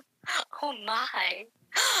 Oh my.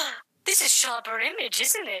 This is Sharper Image,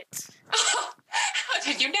 isn't it? How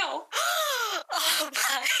did you know? Oh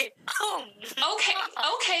my.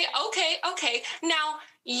 Okay. Now,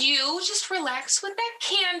 you just relax with that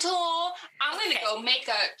candle. I'm going to go make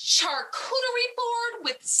a charcuterie board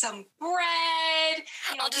with some bread.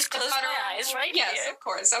 I'll just close my eyes right Yes, here. of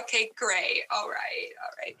course. Okay, great. All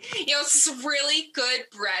right. It's this really good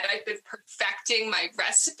bread. I've been perfecting my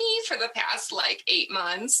recipe for the past, 8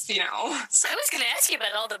 months, So. I was going to ask you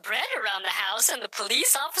about all the bread around the house and the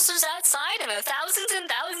police officers outside and the thousands and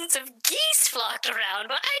thousands of geese flocked around,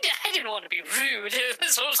 but I didn't want to be rude.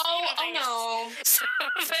 This whole thing no. is so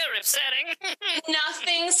very upsetting.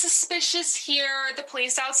 Nothing suspicious here. The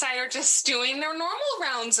police outside are just doing their normal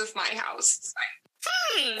rounds of my house. It's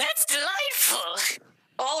fine. That's delightful.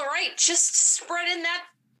 All right, just spreading that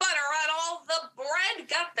butter on all the bread,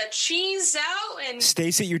 got the cheese out, and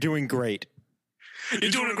Stacy, you're doing great.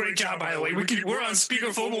 You're doing a great job, by the way. We're on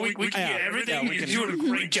speakerphone, but we can hear everything. we You're can- doing a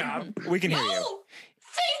great job. We can hear you. oh,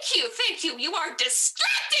 thank you. You are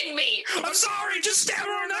distracting me. I'm sorry, just stab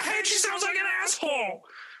her in the head. She sounds like an asshole.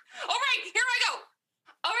 All right, here I go.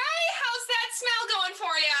 All right, how's that smell going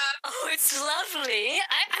for you? Oh, it's lovely.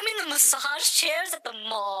 I'm in the massage chairs at the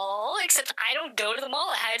mall, except I don't go to the mall.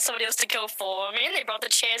 I hired somebody else to go for me, and they brought the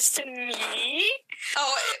chairs to me.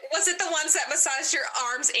 Oh, was it the ones that massaged your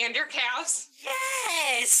arms and your calves?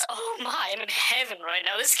 Yes! Oh my, I'm in heaven right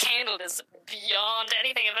now. This candle is beyond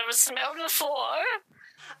anything I've ever smelled before.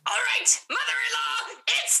 All right, mother-in-law,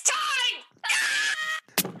 it's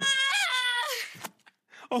time!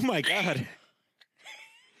 Oh my God.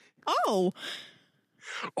 Oh,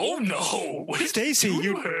 Oh no! What Stacy, did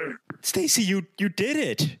you- to her? Stacy, you did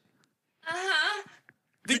it. Uh-huh.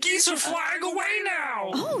 The geese are flying away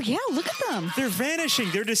now. oh yeah, look at them. They're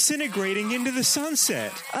vanishing. They're disintegrating into the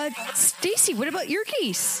sunset. Stacy, what about your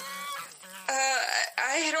geese?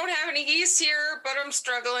 I don't have any geese here, but I'm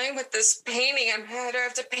struggling with this painting. I'm going to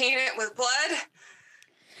have to paint it with blood.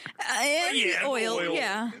 And yeah, oil, oil.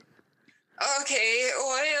 yeah. Okay,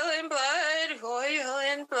 oil and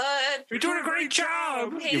blood. You're doing a great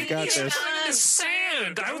job. You've got this. In the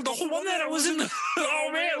sand. The whole one that I was in. Oh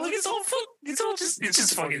man, look, it's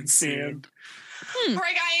just fucking sand. All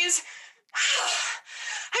right, guys.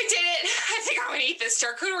 I did it. I think I'm going to eat this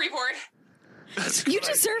charcuterie board. That's a You good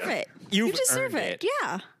deserve idea. it. You've You deserve earned it. it.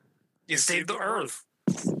 Yeah. You saved the earth.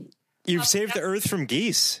 You've saved the earth from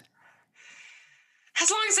geese. As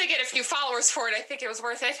long as I get a few followers for it, I think it was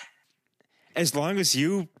worth it. As long as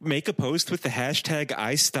you make a post with the hashtag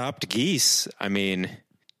I stopped geese, I mean,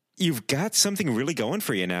 you've got something really going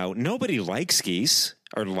for you now. Nobody likes geese,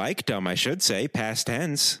 or liked them, I should say, past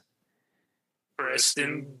tense.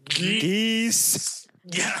 Preston Geese.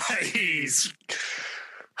 Guys.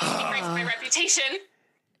 Breaks my reputation.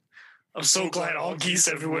 I'm so glad all geese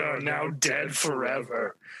everywhere are now dead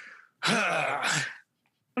forever.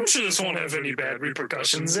 I'm sure this won't have any bad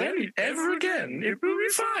repercussions ever again. It will be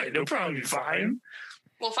fine. It'll probably be fine.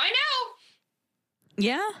 We'll find out.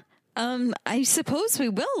 Yeah. I suppose we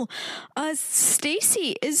will.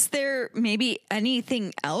 Stacy, is there maybe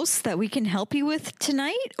anything else that we can help you with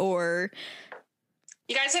tonight, or?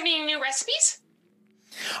 You guys have any new recipes?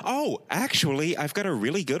 Oh, actually, I've got a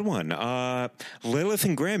really good one. Lilith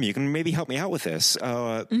and Graham, you can maybe help me out with this.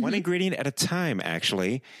 One ingredient at a time,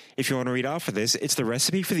 actually. If you want to read off of this, it's the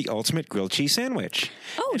recipe for the ultimate grilled cheese sandwich.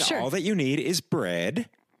 Oh, and sure. all that you need is bread.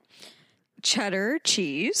 Cheddar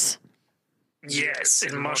cheese. Yes,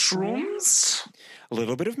 and mushrooms. A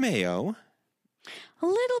little bit of mayo. A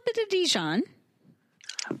little bit of Dijon.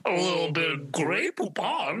 A little bit of Grey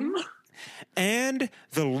Poupon. And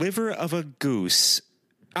the liver of a goose.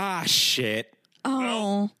 Ah, shit.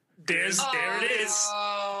 Oh. There it is.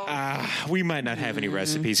 We might not have any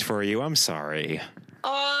recipes for you. I'm sorry.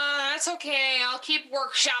 That's okay. I'll keep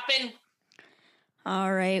workshopping.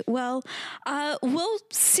 All right. Well, we'll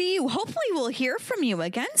see you. Hopefully we'll hear from you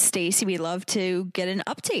again, Stacy. We'd love to get an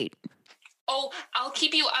update. Oh, I'll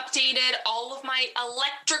keep you updated. All of my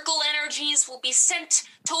electrical energies will be sent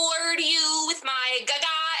toward you with my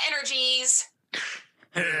gaga energies.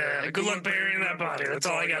 Good luck burying that body. That's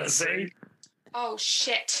all I gotta say. Oh,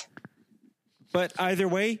 shit. But either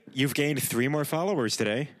way, you've gained 3 more followers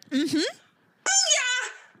today. Booyah!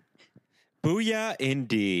 Booyah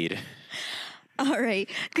indeed. All right.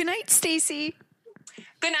 Good night, Stacy.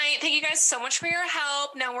 Good night. Thank you guys so much for your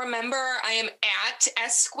help. Now remember, I am at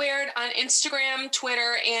S-Squared on Instagram,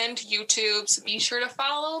 Twitter, and YouTube. So be sure to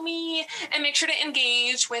follow me and make sure to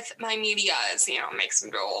engage with my medias. Makes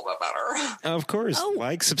them go a little bit better. Of course.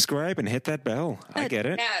 Like, subscribe, and hit that bell. I get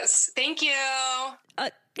it. Yes. Thank you.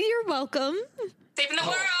 You're welcome. Saving the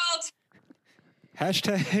world.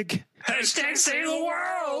 Hashtag save the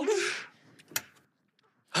world.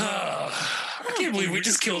 I can't believe we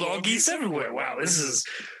just killed all geese everywhere. Wow, this is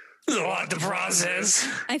a lot to process.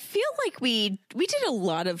 I feel like we did a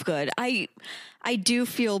lot of good. I do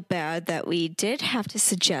feel bad that we did have to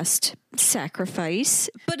suggest sacrifice,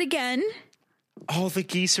 but again, all the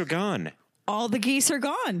geese are gone. All the geese are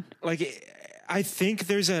gone. Like, I think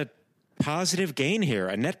there's a positive gain here,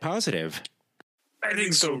 a net positive. I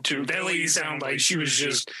think so too. That lady sounded like she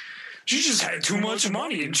just had too much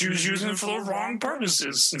money and she was using it for the wrong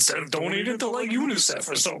purposes instead of donating it to like UNICEF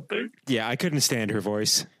or something. Yeah, I couldn't stand her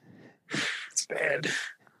voice. It's bad. It's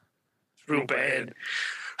real bad.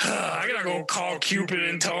 I gotta go call Cupid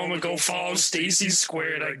and tell him to go follow Stacy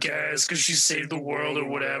Squared, I guess, because she saved the world or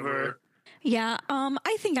whatever. Yeah,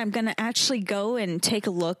 I think I'm going to actually go and take a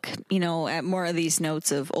look, at more of these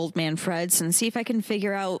notes of Old Man Fred's and see if I can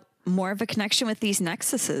figure out more of a connection with these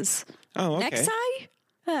nexuses. Oh, okay. Nexi?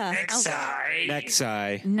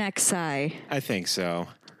 Nexi. I think so.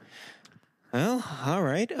 Well, all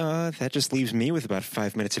right. That just leaves me with about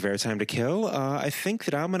 5 minutes of airtime to kill. I think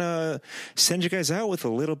that I'm going to send you guys out with a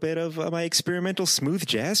little bit of my experimental smooth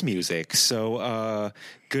jazz music. So,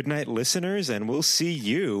 good night, listeners, and we'll see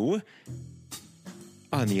you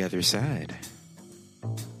on the other side.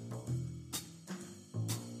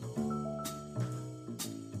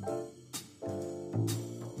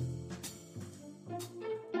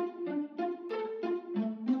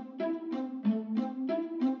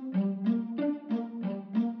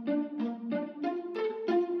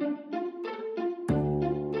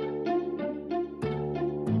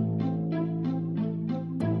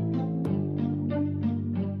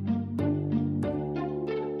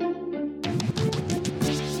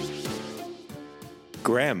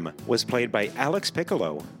 Grem was played by Alex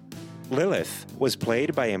Piccolo. Lilith was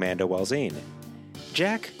played by Amanda Walzine.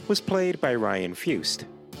 Jack was played by Ryan Fust.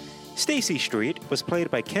 Stacy Street was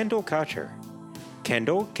played by Kendall Kocher.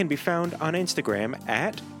 Kendall can be found on Instagram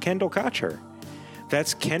at Kendall Kocher.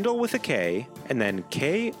 That's Kendall with a K and then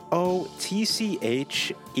Kotcher.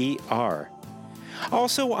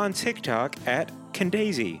 Also on TikTok at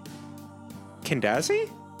Kendazy. Kendazy?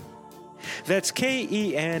 That's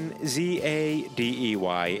Kenzadey.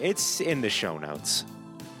 It's in the show notes.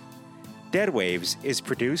 Dead Waves is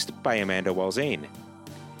produced by Amanda Walzine.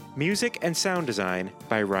 Music and sound design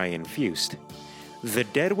by Ryan Fust. The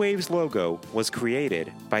Dead Waves logo was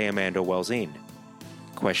created by Amanda Walzine.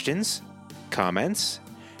 Questions? Comments?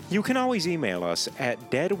 You can always email us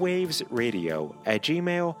at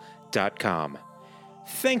deadwavesradio@gmail.com.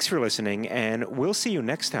 Thanks for listening, and we'll see you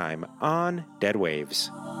next time on Dead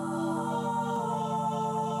Waves.